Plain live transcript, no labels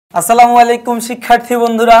আসসালামু আলাইকুম শিক্ষার্থী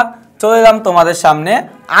বন্ধুরা, চলে এলাম তোমাদের সামনে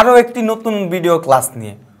আরও একটি নতুন ভিডিও ক্লাস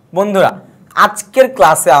নিয়ে। বন্ধুরা, আজকের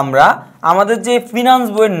ক্লাসে আমরা আমাদের যে ফিনান্স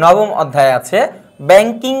বইয়ের নবম অধ্যায় আছে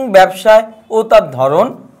ব্যাংকিং ব্যবসায় ও তার ধরন,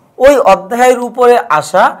 ওই অধ্যায়ের উপরে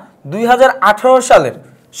আসা 2018 সালের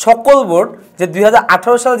সকল বোর্ড যে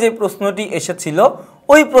 2018 সালে যে প্রশ্নটি এসেছিল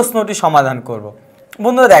ওই প্রশ্নটি সমাধান করব।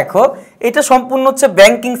 বন্ধুরা দেখো, এটা সম্পূর্ণ হচ্ছে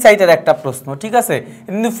ব্যাংকিং সাইটের একটা প্রশ্ন, ঠিক আছে,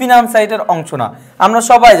 কিন্তু ফিনান্স সাইটের অংশ না। আমরা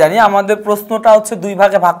সবাই জানি আমাদের প্রশ্নটা হচ্ছে দুই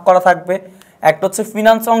ভাগে ভাগ করা থাকবে, একটা হচ্ছে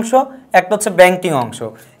ফিনান্স অংশ, একটা হচ্ছে ব্যাংকিং অংশ।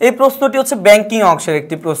 এই প্রশ্নটি হচ্ছে ব্যাংকিং অংশের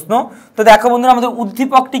একটি প্রশ্ন। তো দেখো বন্ধুরা, আমাদের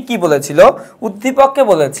উদ্দীপকটি কি বলেছিল? উদ্দীপককে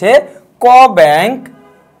বলেছে ক ব্যাংক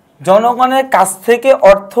জনগণের কাছ থেকে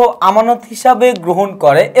অর্থ আমানত হিসাবে গ্রহণ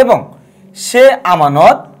করে এবং সে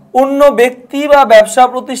আমানত অন্য ব্যক্তি বা ব্যবসা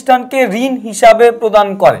প্রতিষ্ঠানকে ঋণ হিসাবে প্রদান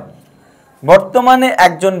করে। বর্তমানে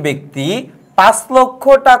একজন ব্যক্তি 5 লক্ষ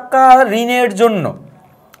টাকা ঋণের জন্য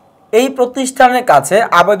এই প্রতিষ্ঠানের কাছে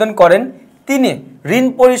আবেদন করেন। তিনি ঋণ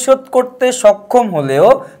পরিশোধ করতে সক্ষম হলেও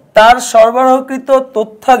তার সরবরাহকৃত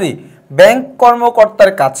তথ্যাদি ব্যাংক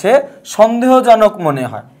কর্মকর্তার কাছে সন্দেহজনক মনে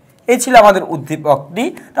হয়। এই ছিল আমাদের উদ্দীপকটি।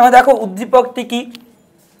 তাহলে দেখো উদ্দীপকটি কি?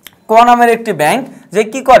 ক নামের একটি ব্যাংক যে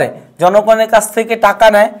কি করে, জনগণের কাছ থেকে টাকা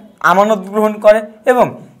নেয়, আমানত গ্রহণ করে এবং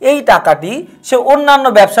এই টাকাটি সে অন্যান্য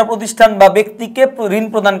ব্যবসা প্রতিষ্ঠান বা ব্যক্তিকে ঋণ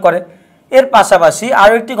প্রদান করে। এর পাশাপাশি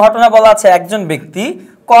আরও একটি ঘটনা বলা আছে, একজন ব্যক্তি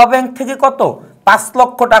ক ব্যাংক থেকে কত 5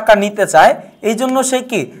 লক্ষ টাকা নিতে চায়। এই জন্য সে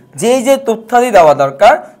কি যে তথ্যাদি দেওয়া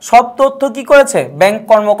দরকার সব তথ্য কি করেছে, ব্যাংক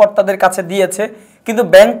কর্মকর্তাদের কাছে দিয়েছে, কিন্তু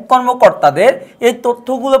ব্যাংক কর্মকর্তাদের এই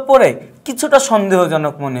তথ্যগুলো পড়ে কিছুটা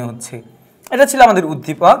সন্দেহজনক মনে হচ্ছে। এটা ছিল আমাদের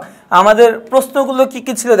উদ্দীপক। আমাদের প্রশ্নগুলো কি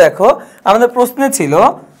কি ছিল দেখো। আমাদের প্রশ্নে ছিল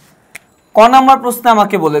ক নাম্বার প্রশ্নে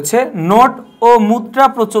আমাকে বলেছে নোট ও মুদ্রা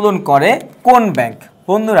প্রচলন করে কোন ব্যাংক?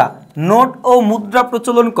 বন্ধুরা, নোট ও মুদ্রা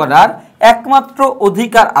প্রচলন করার একমাত্র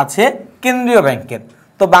অধিকার আছে কেন্দ্রীয় ব্যাংকের।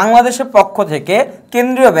 তো বাংলাদেশের পক্ষ থেকে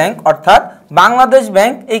কেন্দ্রীয় ব্যাংক অর্থাৎ বাংলাদেশ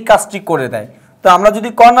ব্যাংক এই কাজটি করে দেয়। তো আমরা যদি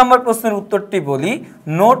ক নাম্বার প্রশ্নের উত্তরটি বলি,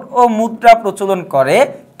 নোট ও মুদ্রা প্রচলন করে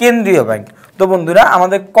কেন্দ্রীয় ব্যাংক। তো বন্ধুরা,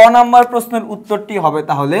 আমাদের ক নাম্বার প্রশ্নের উত্তরটি হবে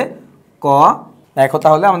তাহলে ক। দেখো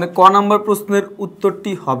তাহলে আমাদের ক নাম্বার প্রশ্নের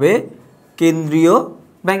উত্তরটি হবে কেন্দ্রীয়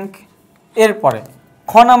ব্যাংক। এরপরে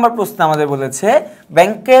খ নাম্বার প্রশ্ন আমাদের বলেছে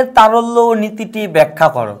ব্যাংকের তারল্য নীতিটি ব্যাখ্যা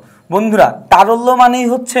করো। বন্ধুরা, তারল্য মানেই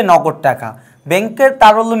হচ্ছে নগদ টাকা। ব্যাংকের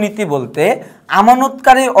তারল্য নীতি বলতে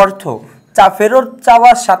আমানতকারীর অর্থ ফেরত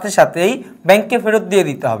চাওয়ার সাথে সাথেই ব্যাংকে ফেরত দিয়ে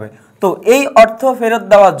দিতে হবে। তো এই অর্থ ফেরত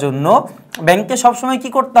দেওয়ার জন্য ব্যাংকে সবসময় কি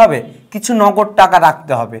করতে হবে, কিছু নগদ টাকা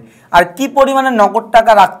রাখতে হবে। আর কি পরিমাণে নগদ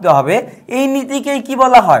টাকা রাখতে হবে এই নীতিকেই কি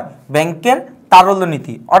বলা হয়, ব্যাংকের তারল্য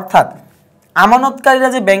নীতি। অর্থাৎ আমানতকারীরা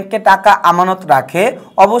যে ব্যাংকে টাকা আমানত রাখে,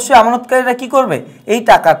 অবশ্যই আমানতকারীরা কি করবে, এই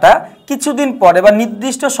টাকাটা কিছুদিন পরে বা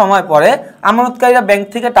নির্দিষ্ট সময় পরে আমানতকারীরা ব্যাংক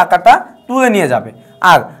থেকে টাকাটা তুলে নিয়ে যাবে।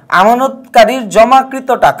 আর আমানতকারীর জমাকৃত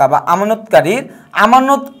টাকা বা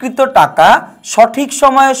আমানতকৃত টাকা সঠিক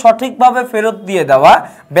সময়ে সঠিকভাবে ফেরত দিয়ে দেওয়া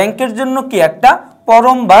ব্যাংকের জন্য কি একটা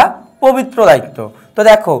পরম বা পবিত্র দায়িত্ব। তো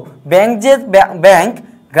দেখো, ব্যাংক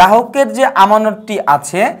গ্রাহকের যে আমানতটি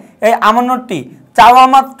আছে এই আমানতটি চাওয়া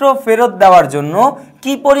মাত্র ফেরত দেওয়ার জন্য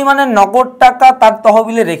কি পরিমাণে নগদ টাকা তার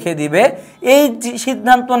তহবিলে রেখে দিবে, এই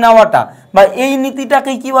সিদ্ধান্ত নেওয়াটা বা এই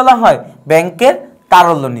নীতিটাকে কি বলা হয়, ব্যাংকের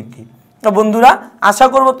তারল্য নীতি। তো বন্ধুরা, আশা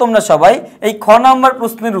করব তোমরা সবাই এই খ নাম্বার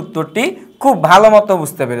প্রশ্নের উত্তরটি খুব ভালো মতো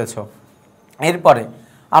বুঝতে পেরেছ। এরপরে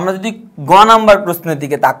আমরা যদি গ নাম্বার প্রশ্নের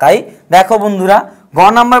দিকে তাকাই, দেখো বন্ধুরা, গ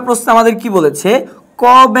নাম্বার প্রশ্ন আমাদের কি বলেছে, ক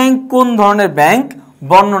ব্যাংক কোন ধরনের ব্যাংক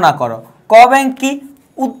বর্ণনা করো। ক ব্যাংক কি?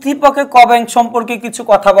 উদ্দীপকে ক ব্যাংক সম্পর্কে কিছু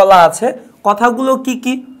কথা বলা আছে। কথাগুলো কি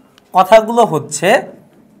কি? কথাগুলো হচ্ছে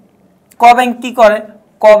ক ব্যাংক কি করে,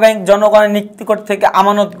 ক ব্যাংক জনগণের নিকট থেকে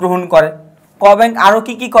আমানত গ্রহণ করে। ক ব্যাংক আরও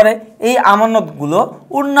কি কি করে, এই আমানতগুলো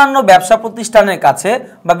অন্যান্য ব্যবসা প্রতিষ্ঠানের কাছে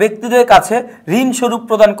বা ব্যক্তিদের কাছে ঋণ স্বরূপ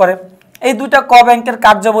প্রদান করে। এই দুইটা ক ব্যাংকের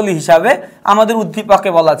কার্যাবলী হিসাবে আমাদের উদ্দীপকে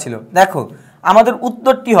বলা ছিল। দেখো আমাদের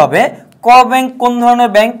উত্তরটি হবে ক ব্যাংক কোন ধরনের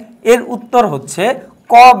ব্যাংক? এর উত্তর হচ্ছে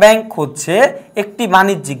ক ব্যাংক হচ্ছে একটি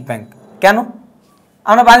বাণিজ্যিক ব্যাংক। কেন?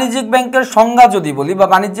 আমরা বাণিজ্যিক ব্যাংকের সংজ্ঞা যদি বলি বা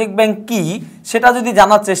বাণিজ্যিক ব্যাংক কি সেটা যদি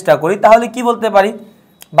জানার চেষ্টা করি তাহলে কি বলতে পারি,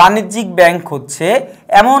 বাণিজ্যিক ব্যাংক হচ্ছে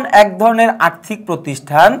এমন এক ধরনের আর্থিক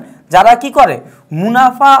প্রতিষ্ঠান যারা কি করে,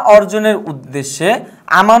 মুনাফা অর্জনের উদ্দেশ্যে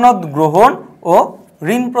আমানত গ্রহণ ও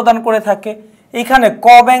ঋণ প্রদান করে থাকে। এখানে ক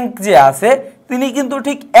ব্যাংক যে আছে তিনি কিন্তু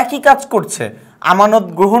ঠিক একই কাজ করছে, আমানত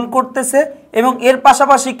গ্রহণ করতেছে এবং এর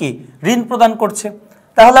পাশাপাশি কি ঋণ প্রদান করছে।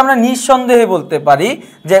 তাহলে আমরা নিঃসন্দেহে বলতে পারি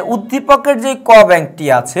যে উদ্দীপকের যে ক ব্যাংকটি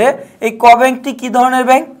আছে এই ক ব্যাংকটি কি ধরনের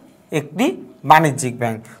ব্যাংক, একটি বাণিজ্যিক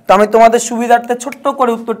ব্যাংক। তো আমি তোমাদের সুবিধার্থে ছোট্ট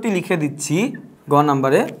করে উত্তরটি লিখে দিচ্ছি গ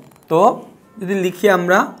নাম্বারে। তো যদি লিখি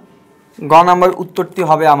আমরা গ নাম্বার উত্তরটি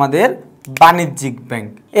হবে আমাদের বাণিজ্যিক ব্যাংক।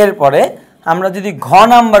 এরপরে আমরা যদি ঘ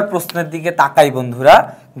নাম্বার প্রশ্নের দিকে তাকাই বন্ধুরা,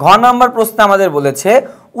 ঘ নাম্বার প্রশ্নে আমাদের বলেছে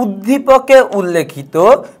উদ্দীপকে উল্লেখিত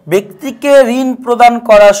ব্যক্তিকে ঋণ প্রদান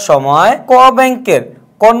করার সময় ক ব্যাংকের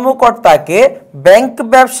কর্মকর্তাকে ব্যাংক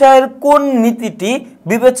ব্যবসায়ের কোন নীতিটি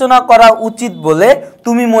বিবেচনা করা উচিত বলে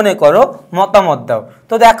তুমি মনে করো, মতামত দাও।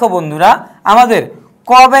 তো দেখো বন্ধুরা, আমাদের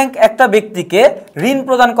ক ব্যাংক একটা ব্যক্তিকে ঋণ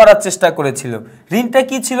প্রদান করার চেষ্টা করেছিল। ঋণটা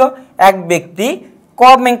কি ছিল? এক ব্যক্তি ক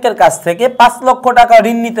ব্যাংকের কাছ থেকে 5 লক্ষ টাকা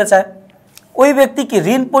ঋণ নিতে চায়। ওই ব্যক্তি কি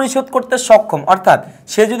ঋণ পরিশোধ করতে সক্ষম, অর্থাৎ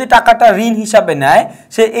সে যদি টাকাটা ঋণ হিসাবে নেয়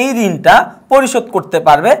সে এই ঋণটা পরিশোধ করতে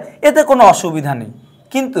পারবে, এতে কোনো অসুবিধা নেই।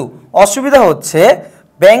 কিন্তু অসুবিধা হচ্ছে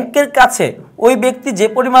ব্যাংকের কাছে ওই ব্যক্তি যে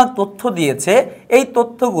পরিমাণ তথ্য দিয়েছে এই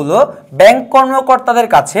তথ্যগুলো ব্যাংক কর্মকর্তাদের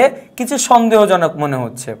কাছে কিছু সন্দেহজনক মনে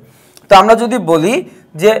হচ্ছে। তো আমরা যদি বলি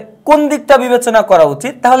যে কোন দিকটা বিবেচনা করা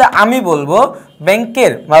উচিত, তাহলে আমি বলবো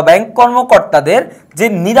ব্যাংকের বা ব্যাংক কর্মকর্তাদের যে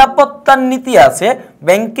নিরাপত্তার নীতি আছে,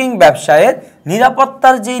 ব্যাংকিং ব্যবসায়ের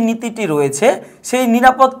নিরাপত্তার যেই নীতিটি রয়েছে সেই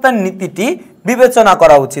নিরাপত্তার নীতিটি বিবেচনা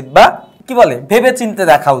করা উচিত বা কি বলে ভেবেচিন্তে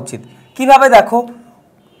দেখা উচিত। কিভাবে? দেখো,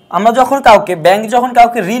 আমরা যখন ব্যাংক যখন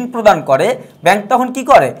কাউকে ঋণ প্রদান করে, ব্যাংক তখন কি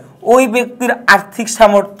করে? ওই ব্যক্তির আর্থিক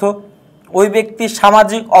সামর্থ্য, ওই ব্যক্তির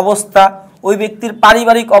সামাজিক অবস্থা, ওই ব্যক্তির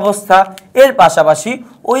পারিবারিক অবস্থা, এর পাশাপাশি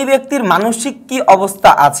ওই ব্যক্তির মানসিক কি অবস্থা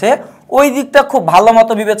আছে ওই দিকটা খুব ভালো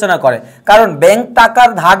মতো বিবেচনা করে। কারণ ব্যাংক টাকার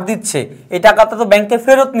ধার দিচ্ছে, এই টাকাটা তো ব্যাংকে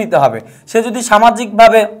ফেরত নিতে হবে। সে যদি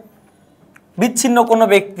সামাজিকভাবে বিচ্ছিন্ন কোনো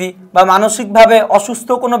ব্যক্তি বা মানসিকভাবে অসুস্থ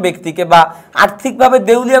কোনো ব্যক্তিকে বা আর্থিকভাবে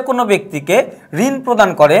দেউলিয়া কোনো ব্যক্তিকে ঋণ প্রদান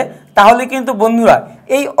করে, তাহলে কিন্তু বন্ধুরা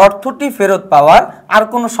এই অর্থটি ফেরত পাওয়ার আর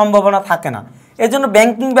কোনো সম্ভাবনা থাকে না। এজন্য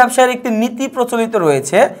ব্যাংকিং ব্যবসায়ের একটি নীতি প্রচলিত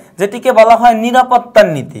রয়েছে যেটিকে বলা হয় নিরাপত্তার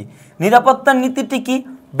নীতি। নিরাপত্তার নীতিটি কি?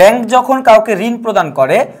 ব্যাংক যখন কাউকে ঋণ প্রদান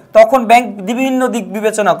করে তখন ব্যাংক বিভিন্ন দিক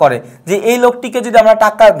বিবেচনা করে যে এই লোকটিকে যদি আমরা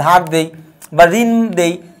টাকা ধার দেই বা ঋণ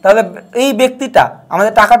দেই তাহলে এই ব্যক্তিটা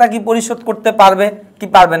আমাদের টাকাটা কি পরিশোধ করতে পারবে কি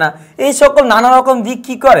পারবে না, এই সকল নানা রকম দিক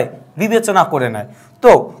কি করে বিবেচনা করে নেয়।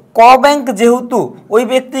 তো ক ব্যাংক যেহেতু ওই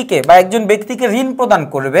ব্যক্তিকে বা একজন ব্যক্তিকে ঋণ প্রদান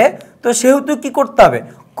করবে, তো সেহেতু কি করতে হবে?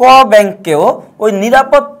 ক ব্যাংককেও ওই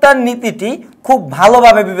নিরাপত্তার নীতিটি খুব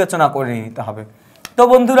ভালোভাবে বিবেচনা করে নিতে হবে। তো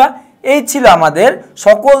বন্ধুরা, এই ছিল আমাদের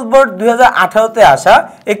সকল বোর্ড 2018-তে আসা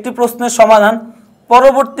একটি প্রশ্নের সমাধান।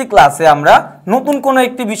 পরবর্তী ক্লাসে আমরা নতুন কোনো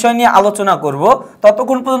একটি বিষয় নিয়ে আলোচনা করব।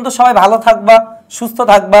 ততক্ষণ পর্যন্ত সবাই ভালো থাকবা, সুস্থ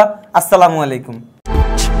থাকবা। আসসালামু আলাইকুম।